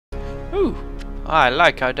Ooh, I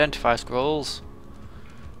like identify scrolls.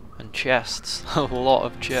 And chests. A lot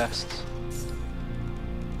of chests.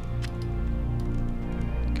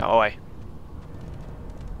 Go away.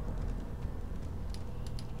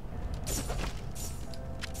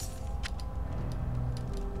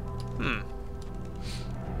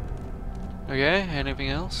 Okay, anything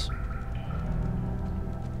else?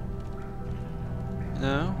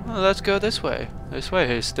 No? Well, let's go this way. This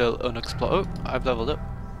way is still unexplored. Oh, I've leveled up.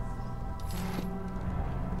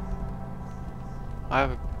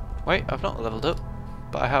 Wait, I've not leveled up,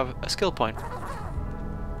 but I have a skill point.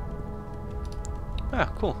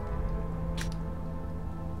 Ah, cool.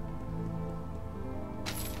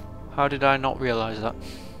 How did I not realise that?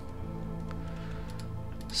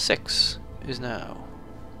 6 is now.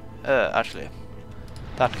 Actually,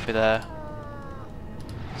 that can be there.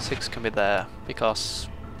 6 can be there because.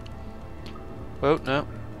 Well, no.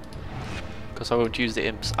 Because I won't use the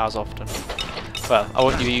imps as often. Well, I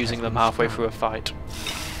won't be using them halfway through a fight.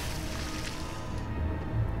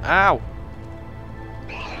 Ow!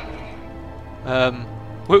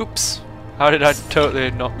 Whoops! How did I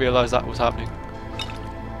totally not realise that was happening?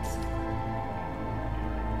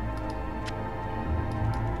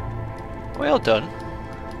 Well done.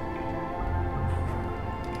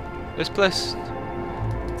 This place,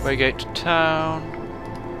 way gate to town,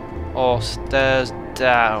 or stairs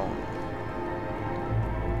down?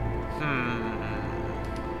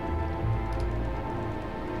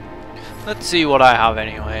 Let's see what I have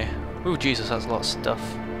anyway. Ooh, Jesus, that's a lot of stuff.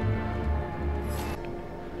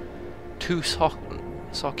 2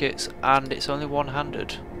 sockets, and it's only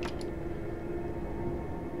one-handed.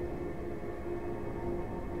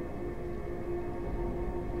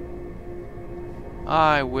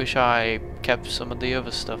 I wish I kept some of the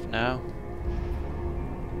other stuff now.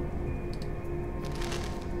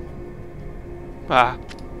 Ah,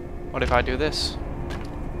 what if I do this?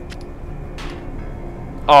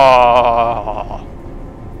 Oh,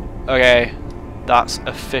 okay, that's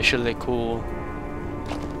officially cool.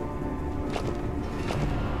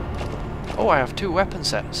 Oh, I have 2 weapon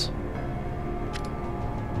sets.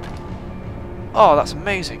 Oh, that's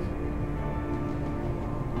amazing.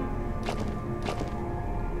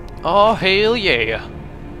 Oh, hell yeah.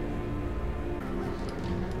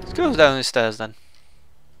 Let's go down the stairs then.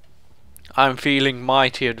 I'm feeling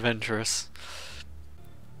mighty adventurous.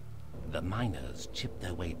 The miners chip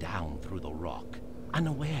their way down through the rock,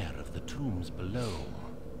 unaware of the tombs below.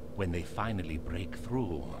 When they finally break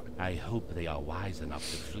through, I hope they are wise enough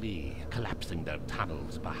to flee, collapsing their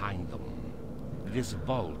tunnels behind them. This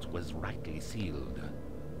vault was rightly sealed.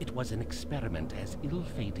 It was an experiment as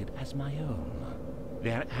ill-fated as my own.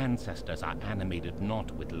 Their ancestors are animated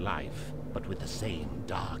not with life, but with the same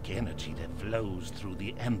dark energy that flows through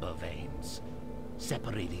the ember veins.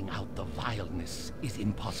 Separating out the vileness is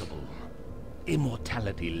impossible.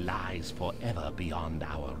 Immortality lies forever beyond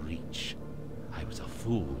our reach. I was a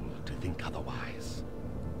fool to think otherwise.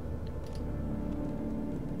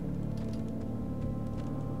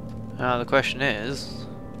 Now the question is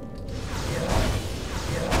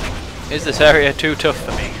this area too tough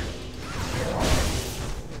for me?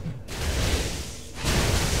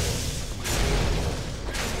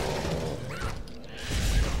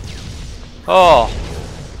 Oh,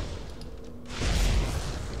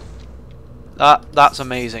 that's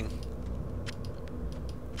amazing.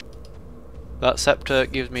 That scepter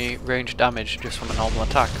gives me ranged damage just from a normal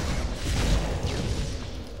attack.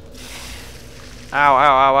 Ow, ow,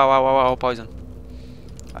 ow, ow, ow, ow, ow, poison.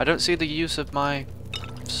 I don't see the use of my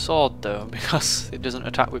sword though, because it doesn't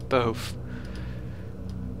attack with both.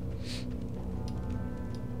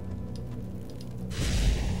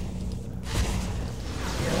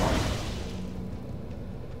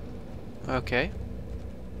 Okay.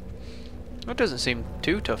 It doesn't seem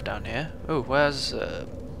too tough down here. Oh, where's...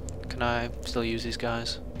 can I still use these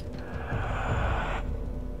guys?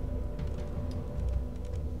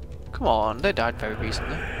 Come on, they died very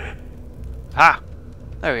recently. Ah!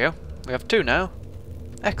 There we go. We have 2 now.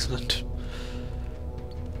 Excellent.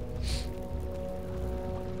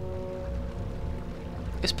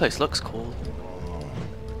 This place looks cool.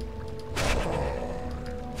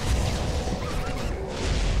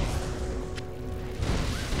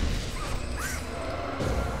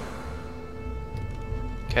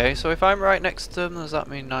 Okay, so if I'm right next to them, does that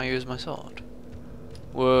mean I use my sword?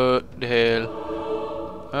 What the hell?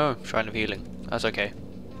 Oh, Shrine of Healing. That's okay.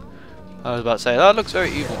 I was about to say, that looks very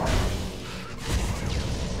evil.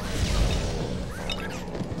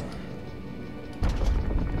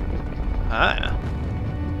 Ah.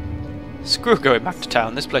 Screw going back to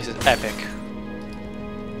town, this place is epic.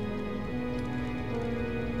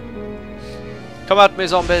 Come at me,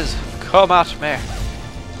 zombies! Come at me!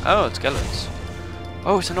 Oh, it's skeletons.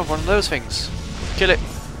 Oh, it's another one of those things. Kill it!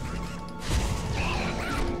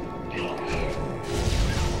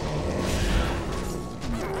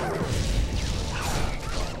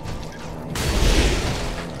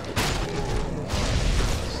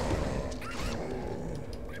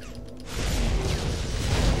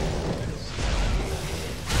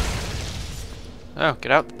 Oh,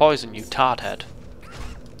 get out the poison, you tart head.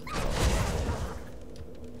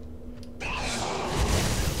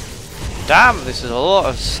 Damn, this is a lot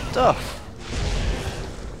of stuff.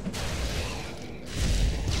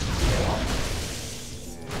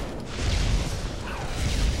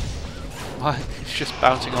 Why? It's just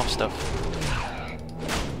bouncing off stuff.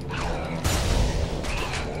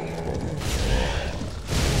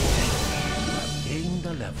 Gain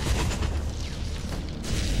the level.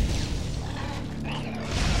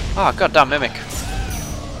 Ah, goddamn mimic.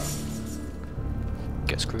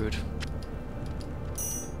 Get screwed.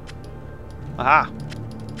 Aha!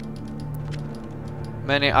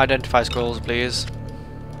 Many identify scrolls, please.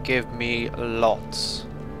 Give me lots.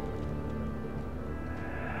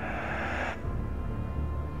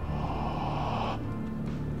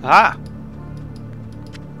 Ah!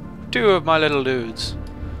 2 of my little dudes.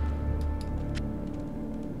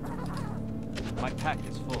 My pack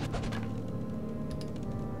is full.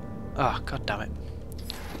 Ah, god damn it.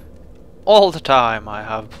 All the time I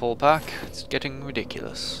have full pack. It's getting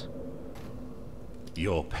ridiculous.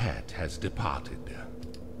 Your pet has departed.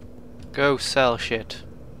 Go sell shit.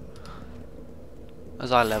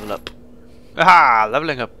 As I level up. Aha!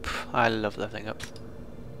 Leveling up. I love leveling up.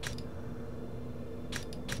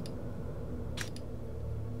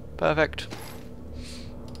 Perfect.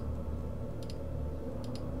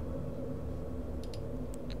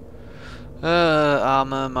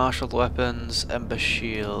 Armor, martial weapons, ember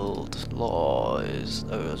shield, laws,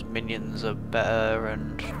 those minions are better,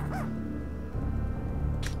 and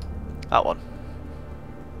that one.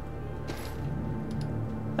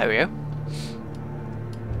 There we go.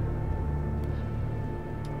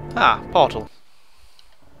 Ah, portal.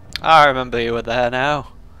 I remember you were there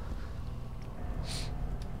now.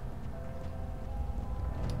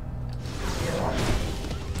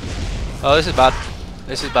 Oh, this is bad.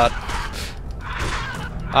 This is bad.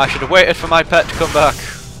 I should have waited for my pet to come back.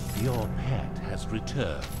 Your pet has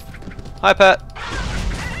returned. Hi, pet.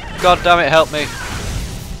 God damn it, help me.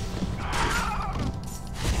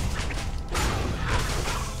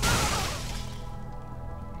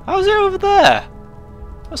 How's it over there?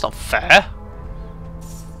 That's not fair.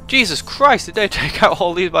 Jesus Christ, did they take out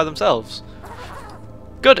all these by themselves?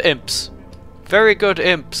 Good imps. Very good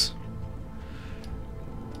imps.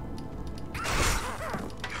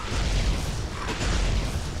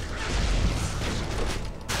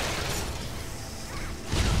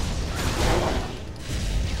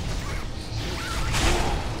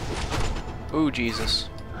 Oh Jesus.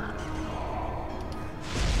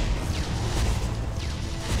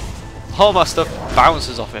 All my stuff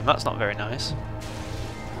bounces off him, that's not very nice.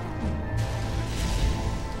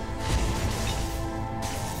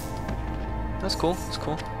 That's cool, that's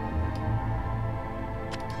cool.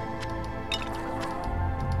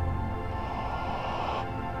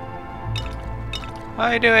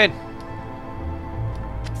 How you doing?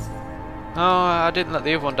 Oh, I didn't let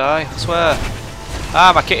the other one die, I swear.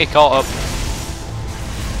 Ah, my kitty caught up.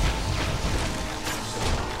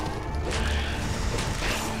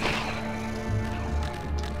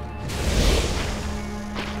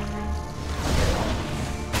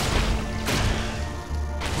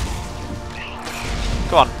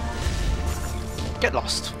 Come on. Get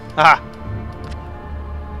lost. Aha.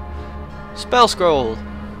 Spell scroll.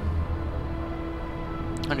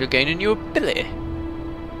 And you're gaining new ability.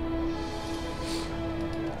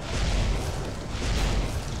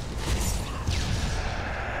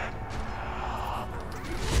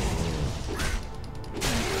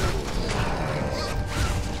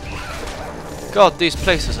 God, these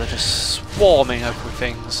places are just swarming over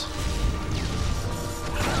things.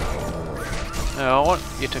 No, I want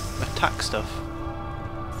you to attack stuff.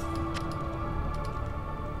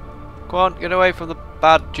 Come on, get away from the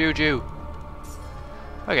bad juju.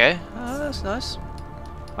 Okay, that's nice.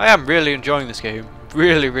 I am really enjoying this game.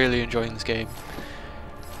 Really, really enjoying this game.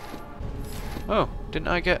 Oh, didn't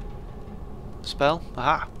I get a spell?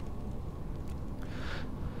 Aha!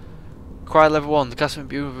 Acquire level 1. The class will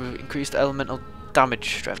be with increased elemental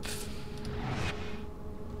damage strength.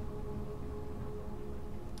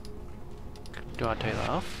 Do I take that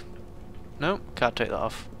off? No, can't take that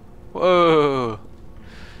off. Whoa!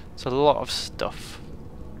 It's a lot of stuff.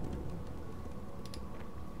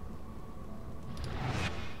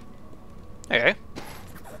 Okay.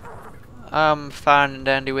 I'm fine and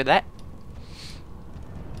dandy with that.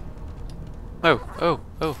 Oh.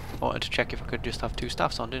 I wanted to check if I could just have 2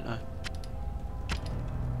 staffs on, didn't I?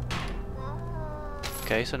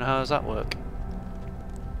 Okay, so now how does that work?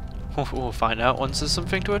 We'll find out once there's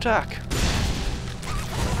something to attack.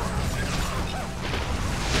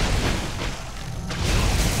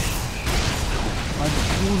 I'm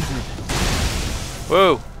wounded.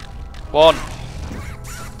 Whoa! 1.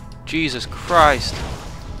 Jesus Christ.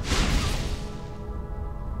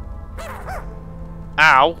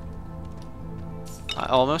 Ow! I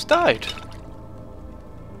almost died.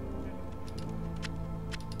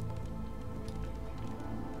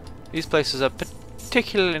 These places are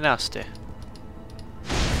particularly nasty.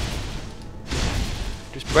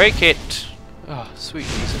 Just break it! Oh, sweet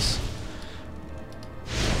Jesus.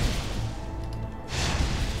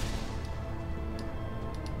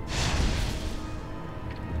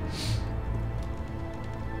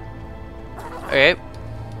 Okay.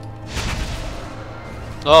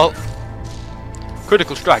 Oh.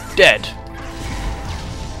 Critical strike, dead.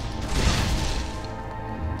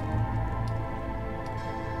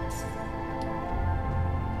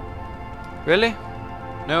 Really?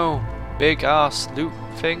 No big ass loot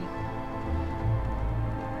thing?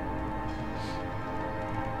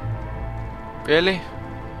 Really?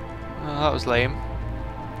 Oh, that was lame.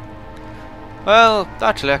 Well,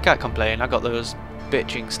 actually I can't complain. I got those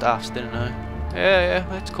bitching staffs, didn't I? Yeah,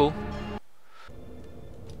 that's cool.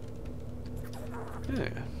 Yeah,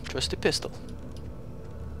 trusty pistol.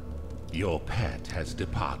 Your pet has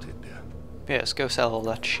departed. Yes, go sell all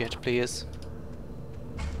that shit, please.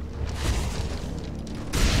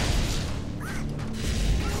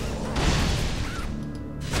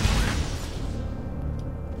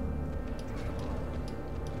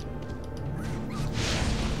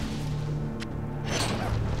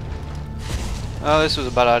 Oh, this was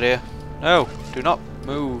a bad idea. No, do not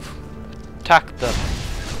move. Attack them.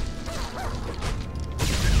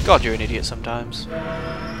 God, you're an idiot sometimes.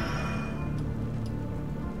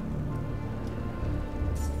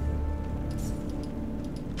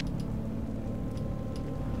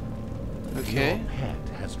 Okay. Your pet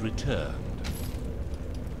has returned.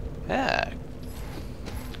 Yeah.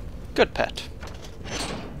 Good pet.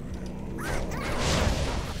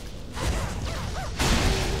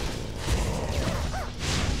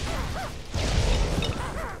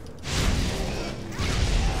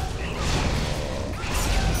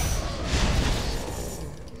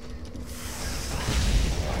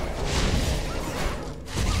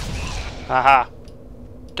 Haha.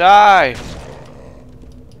 Die!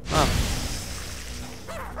 Oh.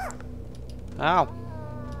 Ow.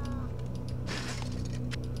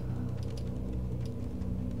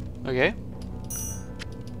 Okay.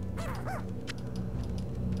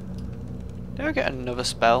 Did I get another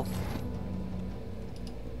spell?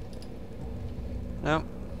 No.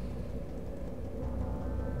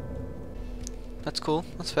 That's cool.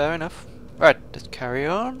 That's fair enough. Right, let's carry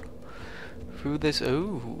on through this.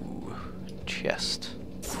 Ooh, chest.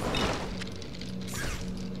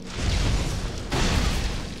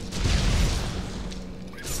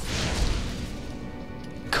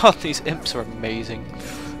 God, these imps are amazing.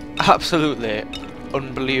 Absolutely,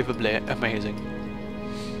 unbelievably amazing.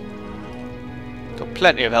 Got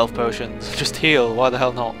plenty of health potions. Just heal, why the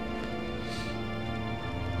hell not?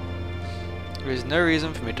 There is no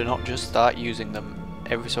reason for me to not just start using them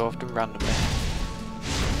every so often randomly.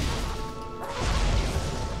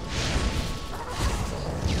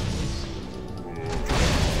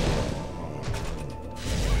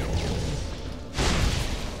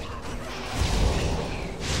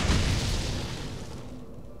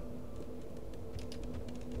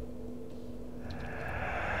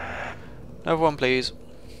 Another one, please.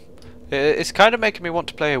 It's kind of making me want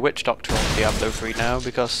to play a Witch Doctor on Diablo 3 now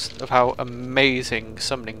because of how amazing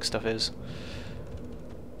summoning stuff is.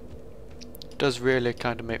 It does really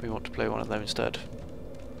kind of make me want to play one of them instead.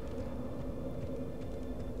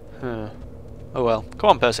 Huh. Oh well. Come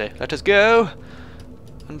on, Percy. Let us go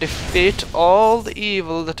and defeat all the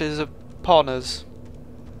evil that is upon us.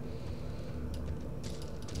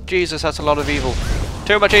 Jesus, that's a lot of evil.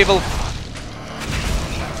 Too much evil.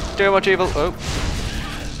 Too much evil. Oh.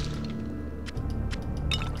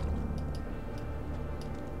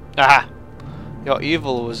 Aha! Your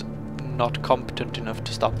evil was not competent enough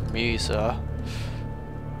to stop me, sir.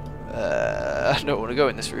 I don't want to go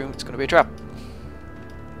in this room. It's going to be a trap.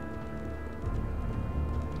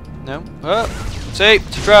 No? Oh! See!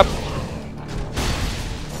 It's a trap!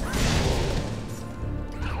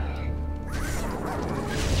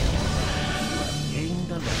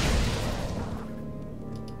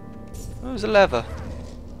 It was a lever.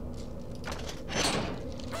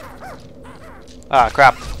 Ah,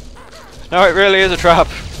 crap. No, it really is a trap.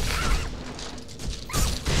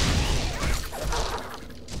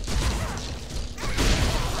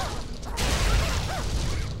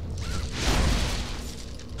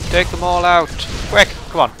 Take them all out. Quick,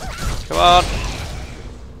 come on. Come on.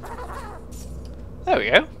 There we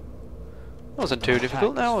go. Wasn't too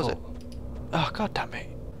difficult now, was it? Oh, god damn it.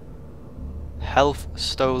 Health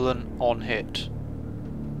stolen on hit.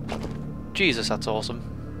 Jesus, that's awesome.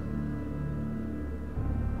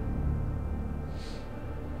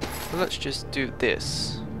 So let's just do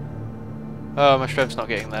this. Oh, my strength's not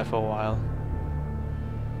getting there for a while.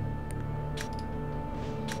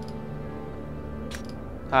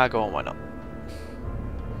 Ah, go on, why not?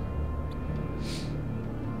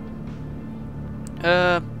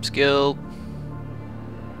 Skill.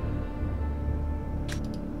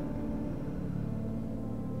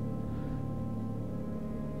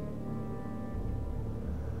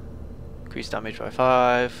 Increase damage by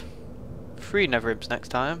 5. 3 Nether Imps next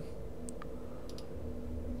time.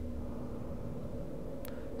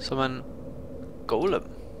 Summon Golem.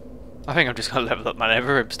 I think I'm just gonna level up my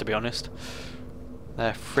Nether Imps, to be honest.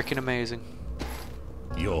 They're freaking amazing.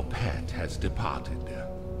 Your pet has departed.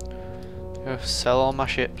 Go sell all my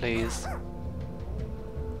shit, please.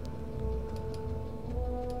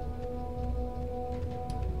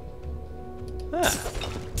 Ah.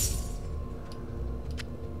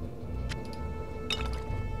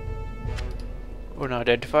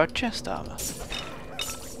 Unidentified chest armor.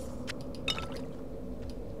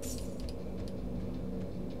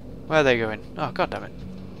 Where are they going? Oh, god damn it.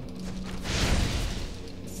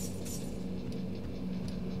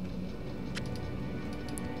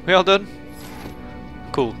 We all done?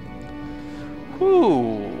 Cool.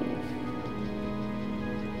 Whoo!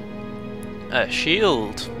 A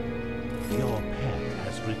shield. Your pet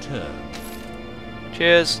has returned.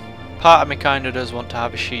 Cheers. Part of me kinda does want to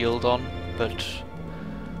have a shield on, but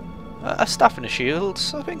a staff and a shield,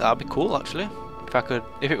 I think that'd be cool actually.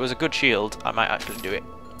 If it was a good shield, I might actually do it.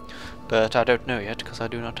 But I don't know yet because I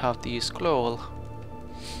do not have the scroll.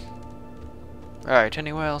 Right,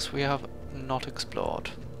 anywhere else we have not explored?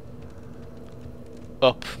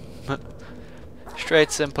 Up. Straight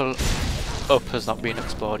simple up has not been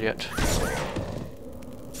explored yet.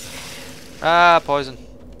 Ah, poison.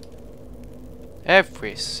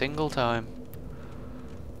 Every single time.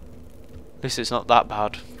 At least it's not that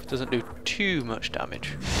bad. It doesn't do too much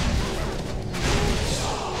damage.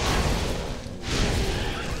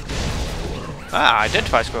 Ah,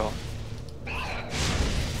 identify scroll.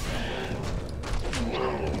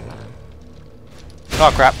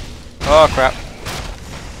 Oh crap. Oh crap.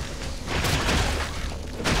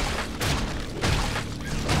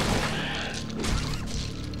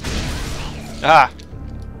 Ah!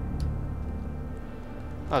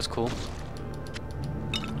 That was cool.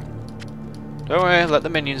 Don't worry, let the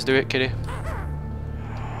minions do it, kitty.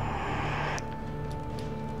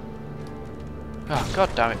 Oh,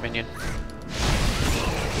 god damn it, minion.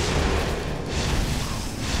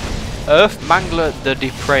 Earth Mangler the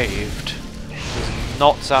Depraved does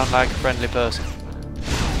not sound like a friendly person.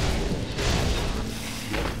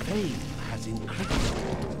 Your fame has increased.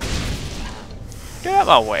 Get out of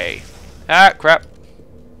my way. Ah, crap.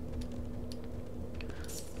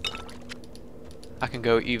 I can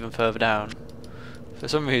go even further down. For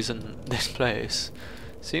some reason, this place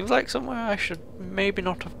seems like somewhere I should maybe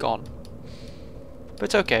not have gone. But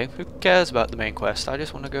it's okay, who cares about the main quest? I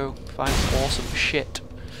just want to go find awesome shit.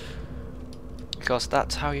 Because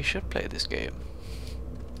that's how you should play this game.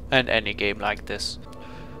 And any game like this.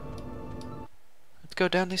 Let's go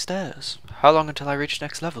down these stairs. How long until I reach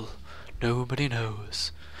next level? Nobody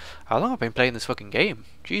knows. How long have I been playing this fucking game?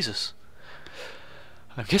 Jesus.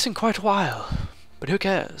 I'm guessing quite a while. But who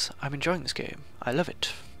cares? I'm enjoying this game. I love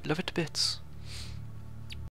it. Love it to bits.